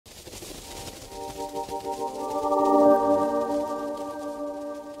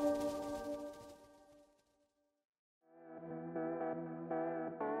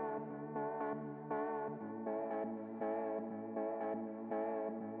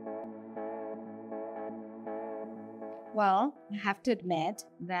Well, I have to admit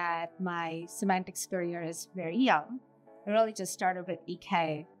that my semantics career is very young. I really just started with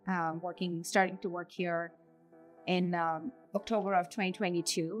EK, starting to work here in October of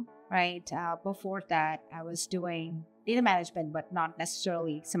 2022, right? Before that, I was doing data management, but not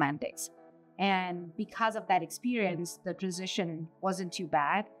necessarily semantics. And because of that experience, the transition wasn't too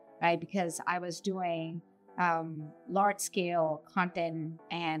bad, right? Because I was doing large scale content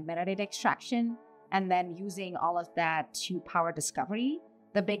and metadata extraction, and then using all of that to power discovery.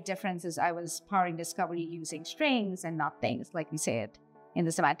 The big difference is I was powering discovery using strings and not things, like we said in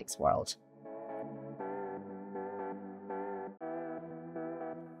the semantics world.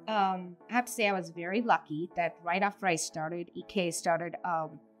 I have to say I was very lucky that right after I started, EK started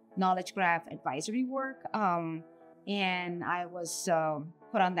knowledge graph advisory work. And I was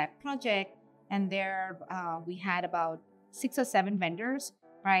put on that project. And there we had about 6 or 7 vendors,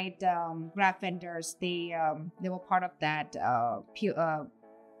 right? Graph vendors. They were part of that,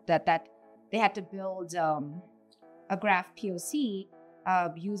 that they had to build a graph POC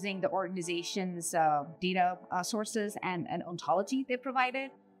using the organization's data sources and ontology they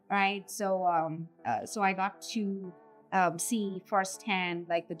provided, right? So I got to see firsthand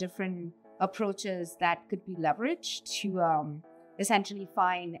like the different approaches that could be leveraged to essentially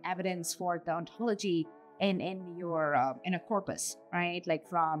find evidence for the ontology in your in a corpus, right? Like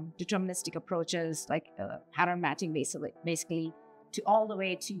from deterministic approaches like pattern matching, basically, to all the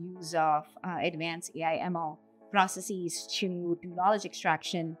way to use of advanced AI ML processes to do knowledge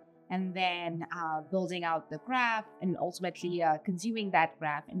extraction, and then building out the graph and ultimately consuming that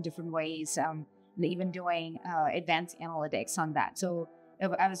graph in different ways, and even doing advanced analytics on that. So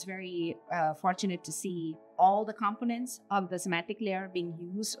I was very fortunate to see all the components of the semantic layer being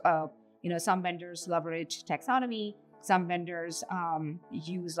used. Some vendors leverage taxonomy. Some vendors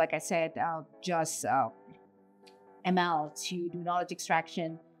use, like I said, just ML to do knowledge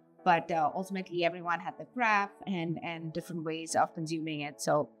extraction. But ultimately, everyone had the graph and different ways of consuming it.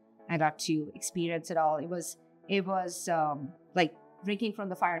 So I got to experience it all. It was like drinking from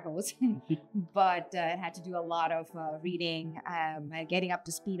the fire hose, but I had to do a lot of reading and getting up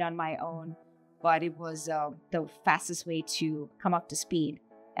to speed on my own. But it was the fastest way to come up to speed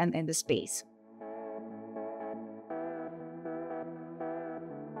and in the space.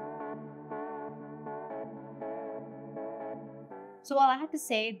 So I have to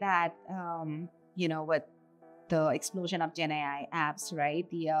say that, with the explosion of Gen AI apps, right,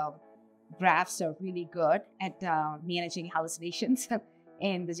 the graphs are really good at managing hallucinations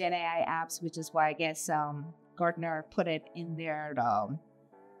in the Gen AI apps, which is why I guess Gartner put it in their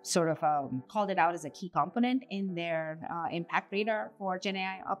called it out as a key component in their impact radar for Gen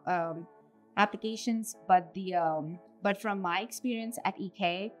AI applications. But from my experience at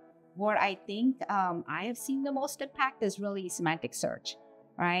EK, where I think I have seen the most impact is really semantic search,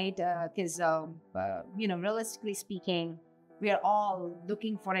 right? Because realistically speaking, we are all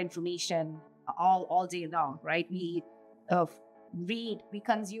looking for information all day long, right? We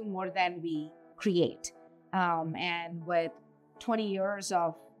consume more than we create, and with 20 years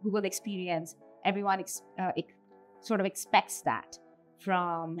of Google experience, everyone sort of expects that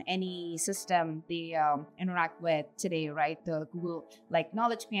from any system they interact with today, right? The Google like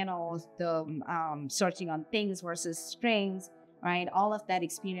knowledge panels, the searching on things versus strings, right? All of that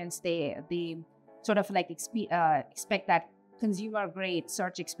experience, they sort of like expect that consumer grade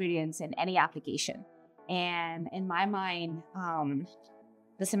search experience in any application. And in my mind,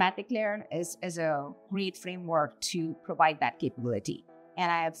 the semantic layer is a great framework to provide that capability. And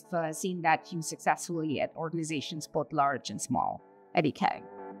I have seen that used successfully at organizations both large and small at EK.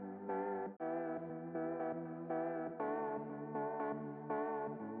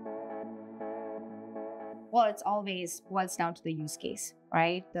 Well, it's always boils down to the use case,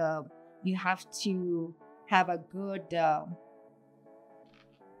 right? You have to have a good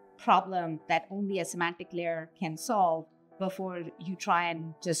problem that only a semantic layer can solve before you try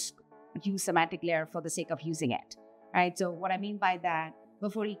and just use semantic layer for the sake of using it, right? So what I mean by that,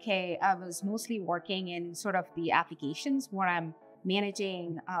 before EK, I was mostly working in sort of the applications where I'm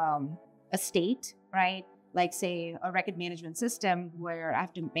managing a state, right? Like say a record management system where I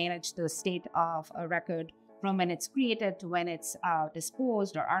have to manage the state of a record from when it's created to when it's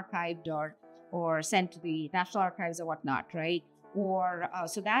disposed or archived or sent to the National Archives or whatnot, right? Or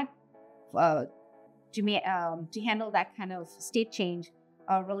so that to handle that kind of state change,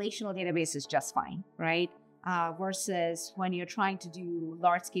 a relational database is just fine, right? Versus when you're trying to do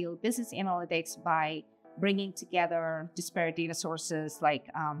large scale business analytics by bringing together disparate data sources like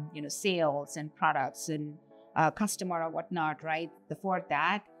sales and products and customer or whatnot, right? For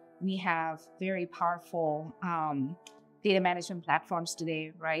that, we have very powerful data management platforms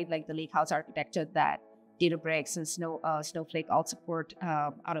today, right? Like the Lakehouse architecture that Databricks and Snowflake all support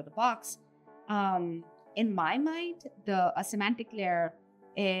out of the box. In my mind, a semantic layer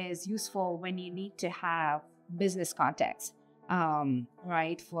is useful when you need to have business context,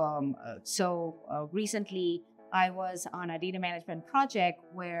 right? Recently, I was on a data management project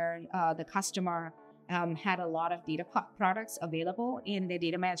where the customer had a lot of data products available in their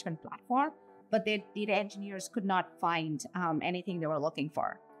data management platform, but their data engineers could not find anything they were looking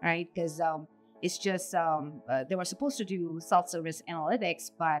for, right? Because it's just they were supposed to do self-service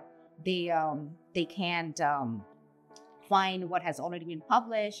analytics, but they can't find what has already been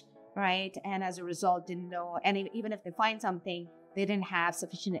published, right? And as a result, didn't know. And even if they find something, they didn't have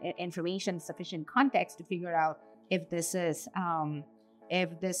sufficient information, sufficient context to figure out if this is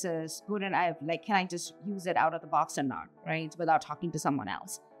good and can I just use it out of the box or not, right? Without talking to someone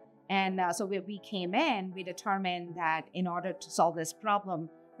else. And so we came in, we determined that in order to solve this problem,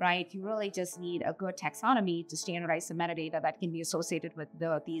 right, you really just need a good taxonomy to standardize the metadata that can be associated with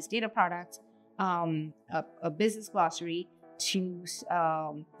these data products, a business glossary to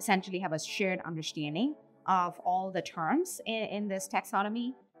essentially have a shared understanding of all the terms in this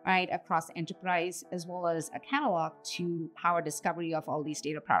taxonomy, right, across enterprise, as well as a catalog to power discovery of all these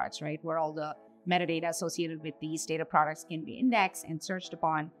data products, right, where all the metadata associated with these data products can be indexed and searched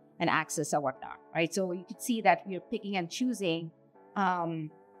upon and accessed or whatnot, right? So you could see that we are picking and choosing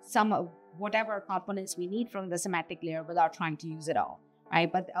some of whatever components we need from the semantic layer without trying to use it all,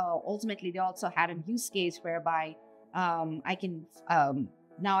 right? But ultimately, they also had a use case whereby I can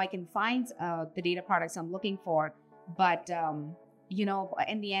find the data products I'm looking for, but in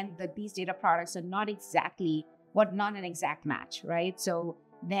the end, these data products are not an exact match, right? So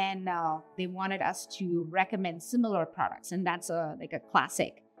then they wanted us to recommend similar products, and that's a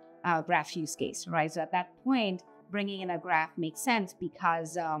classic graph use case, right? So at that point, bringing in a graph makes sense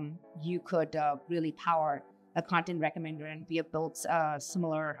because you could really power a content recommender, and we have built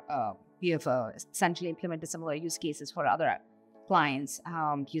we have essentially implemented similar use cases for other clients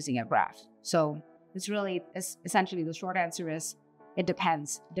using a graph. So it's essentially the short answer is it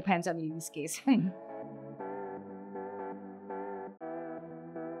depends on the use case.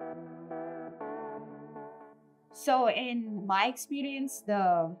 So in my experience,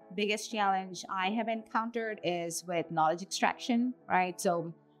 the biggest challenge I have encountered is with knowledge extraction, right?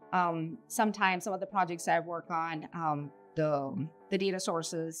 So sometimes some of the projects I work on, the data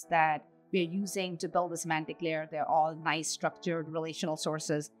sources that we're using to build the semantic layer, they're all nice structured relational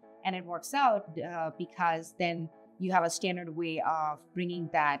sources. And it works out because then you have a standard way of bringing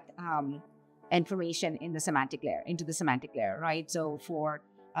that information into the semantic layer, right? So for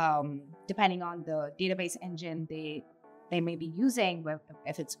depending on the database engine they may be using,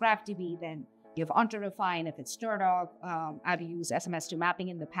 if it's GraphDB, then you have OntoRefine. If it's Sturdog, I've used SMS2 mapping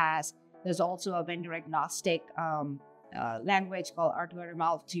in the past. There's also a vendor agnostic language called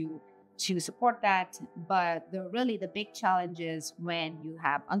RTML to support that. But the big challenge is when you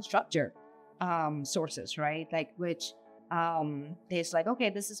have unstructured sources, right? Like which there's like, okay,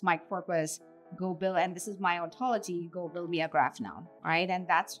 this is my corpus, go build, and this is my ontology, go build me a graph now, right? And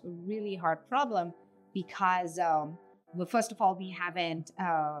that's a really hard problem because, first of all, we haven't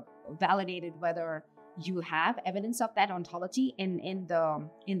validated whether you have evidence of that ontology in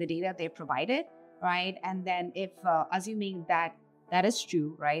the data they provided, right? And then if assuming that is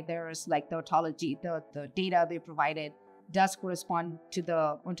true, right, there's like the ontology, the data they provided does correspond to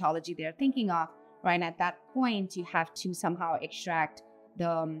the ontology they're thinking of, right? And at that point, you have to somehow extract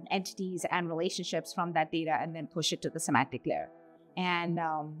the entities and relationships from that data and then push it to the semantic layer. And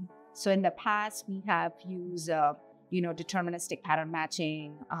so in the past, we have used, deterministic pattern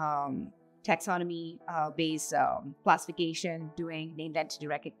matching, taxonomy based classification, doing named entity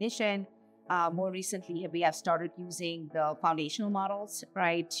recognition. More recently, we have started using the foundational models,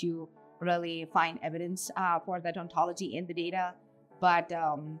 right, to really find evidence for that ontology in the data. But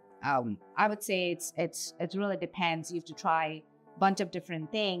I would say it really depends. You have to try bunch of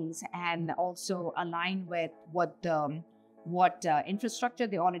different things and also align with what infrastructure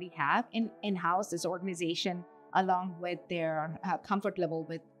they already have in-house, this organization, along with their comfort level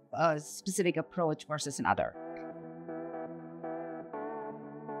with a specific approach versus another.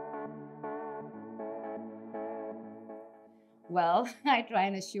 Well, I try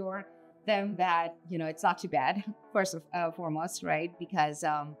and assure them that, it's not too bad, first and foremost, right? Because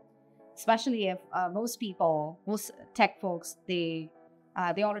especially if most tech folks, they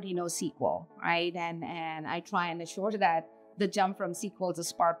already know SQL, right? And I try and assure that the jump from SQL to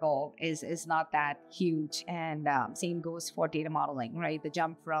Sparkle is not that huge. And same goes for data modeling, right? The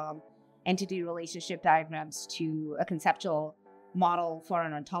jump from entity relationship diagrams to a conceptual model for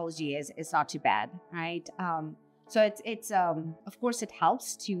an ontology is not too bad, right? So it's of course it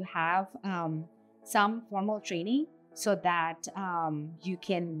helps to have some formal training so that you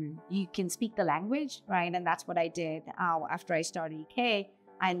can speak the language, right? And that's what I did after I started EK.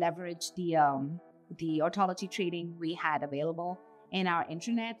 I leveraged the ontology training we had available in our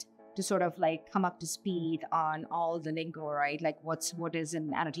intranet to sort of like come up to speed on all the lingo, right? Like what is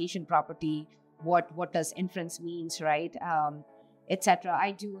an annotation property, what does inference means, right? Etc.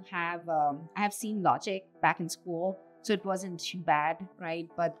 I do have I have seen logic back in school, so it wasn't too bad, right?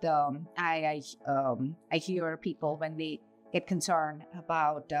 But I hear people when they get concerned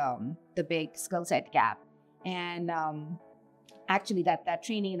about the big skill set gap, and actually that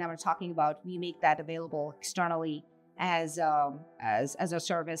training that we're talking about, we make that available externally as a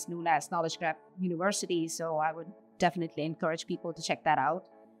service known as Knowledge Graph University. So I would definitely encourage people to check that out.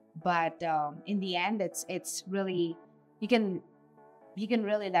 But in the end, it's really you can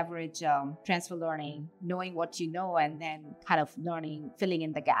really leverage transfer learning, knowing what you know, and then kind of filling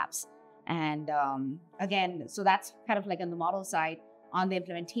in the gaps. And again, so that's kind of like on the model side. On the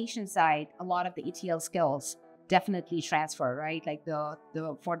implementation side, a lot of the ETL skills definitely transfer, right? Like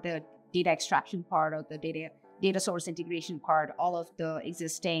for the data extraction part or the data source integration part, all of the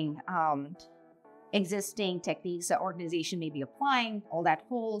existing techniques the organization may be applying, all that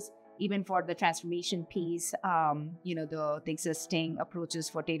holds. Even for the transformation piece, the existing approaches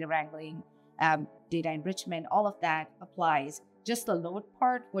for data wrangling, data enrichment, all of that applies. Just the load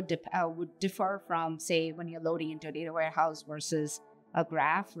part would differ from, say, when you're loading into a data warehouse versus a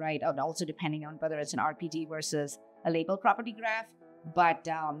graph, right? And also depending on whether it's an RPG versus a label property graph. But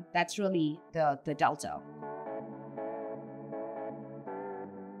that's really the delta.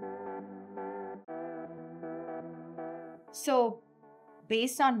 So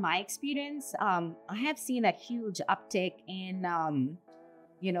based on my experience, I have seen a huge uptick in,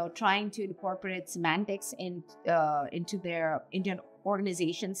 trying to incorporate semantics into an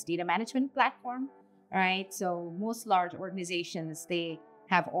organization's data management platform, right? So most large organizations, they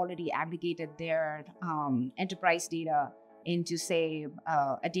have already aggregated their enterprise data into, say,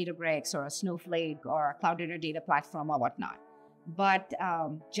 a Databricks or a Snowflake or a cloud data platform or whatnot. But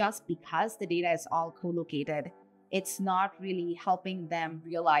just because the data is all co-located, it's not really helping them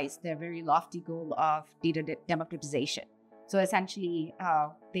realize their very lofty goal of data democratization. So essentially,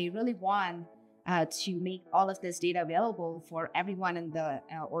 they really want to make all of this data available for everyone in the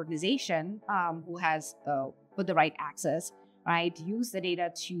organization who has with the right access, right? Use the data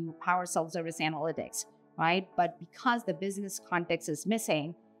to power self-service analytics, right? But because the business context is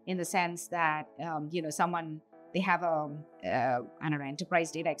missing, in the sense that they have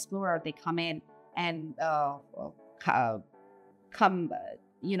enterprise data explorer, they come in and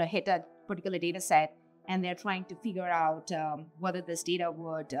hit a particular data set, and they're trying to figure out whether this data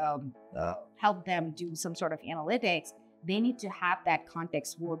would help them do some sort of analytics. They need to have that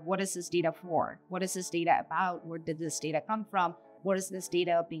context. What is this data for? What is this data about? Where did this data come from? What is this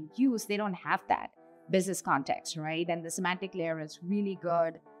data being used? They don't have that business context, right? And the semantic layer is really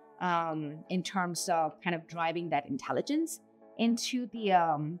good in terms of kind of driving that intelligence into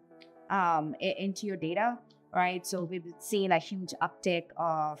into your data, right? So we've seen a huge uptick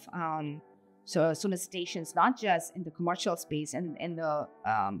of solicitations, not just in the commercial space and in the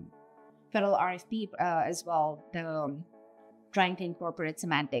federal RFP as well, trying to incorporate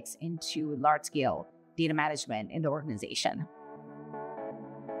semantics into large-scale data management in the organization.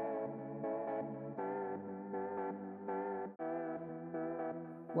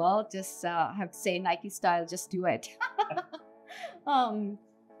 Well, just I have to say, Nike style, just do it.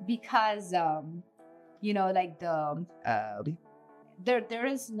 Because there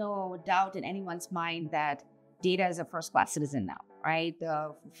is no doubt in anyone's mind that data is a first-class citizen now, right?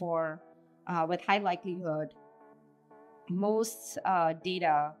 With high likelihood, most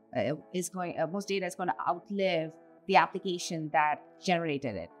data is going to outlive the application that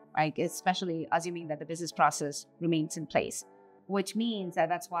generated it, right? Especially assuming that the business process remains in place, which means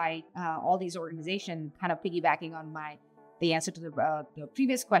that's why all these organizations, kind of piggybacking on the answer to the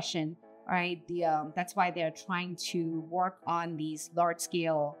previous question, right? That's why they're trying to work on these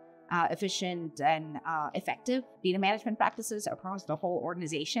large-scale, efficient and effective data management practices across the whole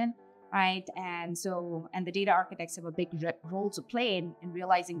organization, right? And the data architects have a big role to play in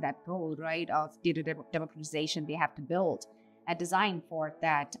realizing that goal, right, of data democratization. They have to build a design for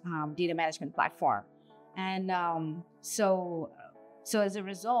that data management platform. And so as a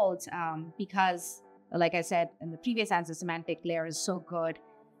result, because, like I said in the previous answer, semantic layer is so good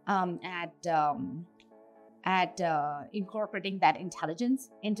at incorporating that intelligence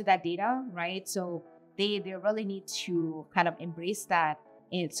into that data, right? So they really need to kind of embrace that,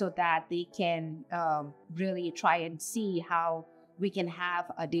 so that they can really try and see how we can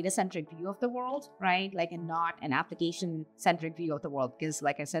have a data-centric view of the world, right? Like, and not an application-centric view of the world, because,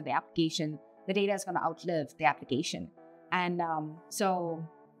 like I said, the data is going to outlive the application. And so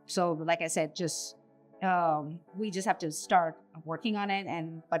like I said, we just have to start working on it.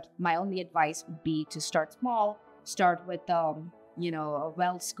 But my only advice would be to start small, start with a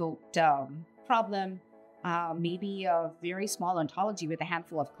well-scoped problem, maybe a very small ontology with a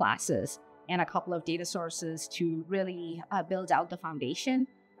handful of classes and a couple of data sources to really build out the foundation,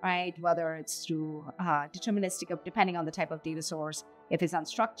 right? Whether it's through deterministic, depending on the type of data source. If it's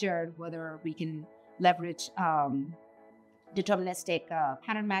unstructured, whether we can leverage deterministic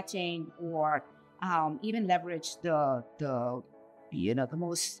pattern matching, or even leverage the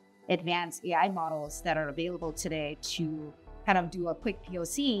most advanced AI models that are available today to kind of do a quick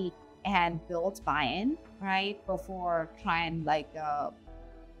POC and build buy-in, right, before trying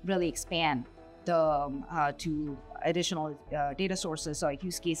really expand to additional data sources or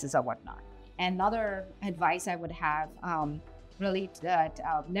use cases or whatnot. Another advice I would have, really that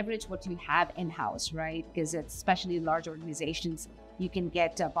leverage what you have in-house, right? Because it's, especially large organizations, you can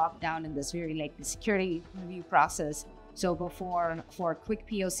get bogged down in this very the security review process. So for quick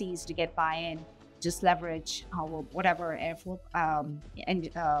POCs to get buy-in, just leverage whatever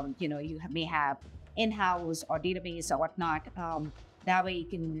you may have in-house or database or whatnot. That way you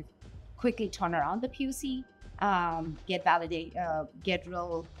can quickly turn around the POC, get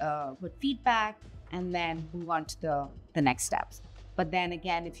real good feedback, and then move on to the next steps. But then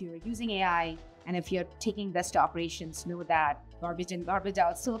again, if you're using AI and if you're taking this to operations, know that garbage in, garbage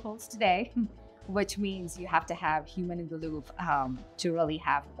out still holds today, which means you have to have human in the loop to really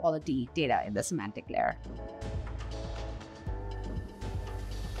have quality data in the semantic layer.